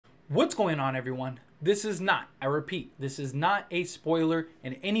What's going on, everyone? This is not, I repeat, this is not a spoiler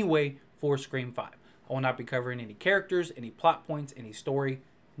in any way for Scream 5. I will not be covering any characters, any plot points, any story,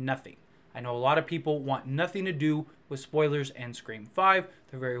 nothing. I know a lot of people want nothing to do with spoilers and Scream 5.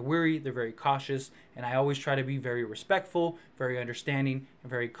 They're very weary, they're very cautious, and I always try to be very respectful, very understanding, and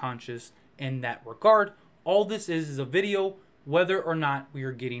very conscious in that regard. All this is a video whether or not we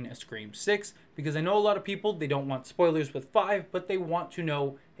are getting a Scream 6, because I know a lot of people, they don't want spoilers with 5, but they want to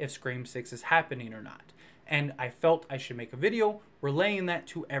know if Scream 6 is happening or not. And I felt I should make a video relaying that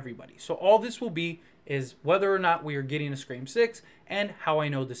to everybody. So all this will be is whether or not we are getting a Scream 6 and how I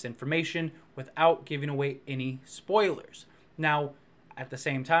know this information without giving away any spoilers. Now, at the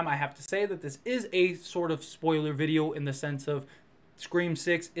same time, I have to say that this is a sort of spoiler video in the sense of Scream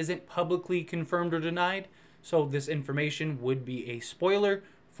 6 isn't publicly confirmed or denied. So this information would be a spoiler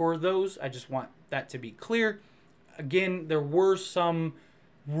for those. I just want that to be clear. Again, there were some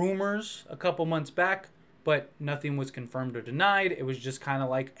rumors a couple months back, but nothing was confirmed or denied. It was just kind of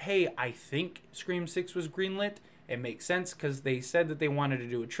like, hey, I think Scream 6 was greenlit. It makes sense because they said that they wanted to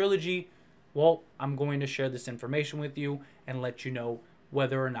do a trilogy. Well, I'm going to share this information with you and let you know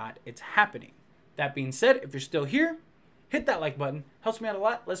whether or not it's happening. That being said, if you're still here, hit that like button. Helps me out a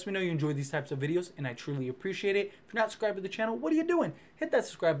lot. Lets me know you enjoy these types of videos, and I truly appreciate it. If you're not subscribed to the channel, what are you doing? Hit that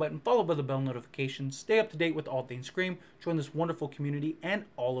subscribe button, followed by the bell notification. Stay up to date with all things Scream. Join this wonderful community and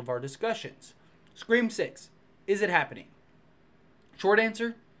all of our discussions. Scream 6. Is it happening? Short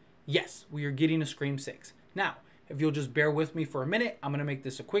answer, yes, we are getting a Scream 6. Now, if you'll just bear with me for a minute, I'm going to make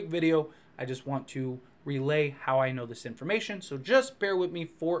this a quick video. I just want to relay how I know this information, so just bear with me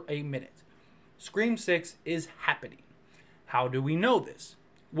for a minute. Scream 6 is happening. How do we know this?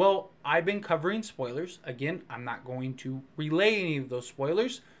 Well, I've been covering spoilers. Again, I'm not going to relay any of those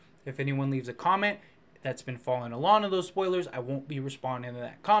spoilers. If anyone leaves a comment that's been following along to those spoilers, I won't be responding to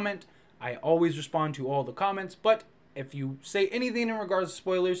that comment. I always respond to all the comments, but if you say anything in regards to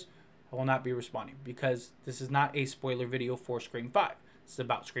spoilers, I will not be responding because this is not a spoiler video for Scream 5. It's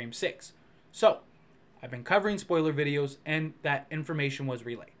about Scream 6. So, I've been covering spoiler videos and that information was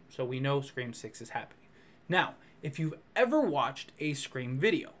relayed. So we know Scream 6 is happening. Now, if you've ever watched a Scream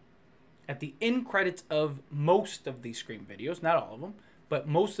video, at the end credits of most of these Scream videos, not all of them, but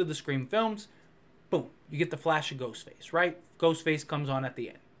most of the Scream films, boom, you get the flash of Ghostface, right? Ghostface comes on at the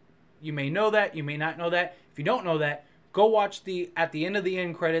end. You may know that, you may not know that. If you don't know that, go watch at the end of the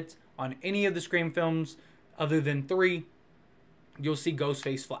end credits on any of the Scream films other than 3, you'll see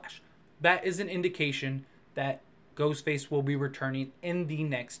Ghostface flash. That is an indication that Ghostface will be returning in the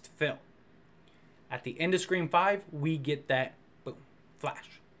next film. At the end of Scream 5, we get that, boom,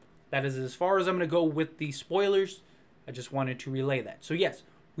 flash. That is as far as I'm going to go with the spoilers. I just wanted to relay that. So yes,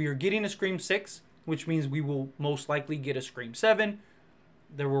 we are getting a Scream 6, which means we will most likely get a Scream 7.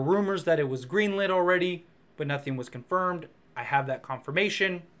 There were rumors that it was greenlit already, but nothing was confirmed. I have that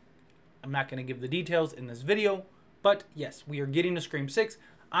confirmation. I'm not going to give the details in this video, but yes, we are getting a Scream 6.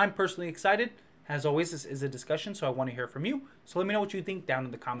 I'm personally excited. As always, this is a discussion, so I want to hear from you. So let me know what you think down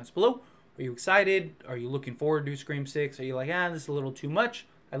in the comments below. Are you excited? Are you looking forward to Scream 6? Are you like, this is a little too much?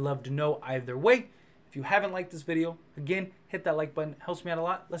 I'd love to know either way. If you haven't liked this video, again, hit that like button. It helps me out a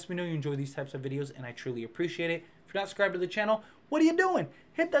lot. Lets me know you enjoy these types of videos, and I truly appreciate it. If you're not subscribed to the channel, what are you doing?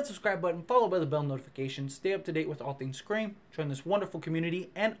 Hit that subscribe button, followed by the bell notification. Stay up to date with all things Scream. Join this wonderful community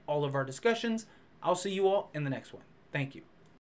and all of our discussions. I'll see you all in the next one. Thank you.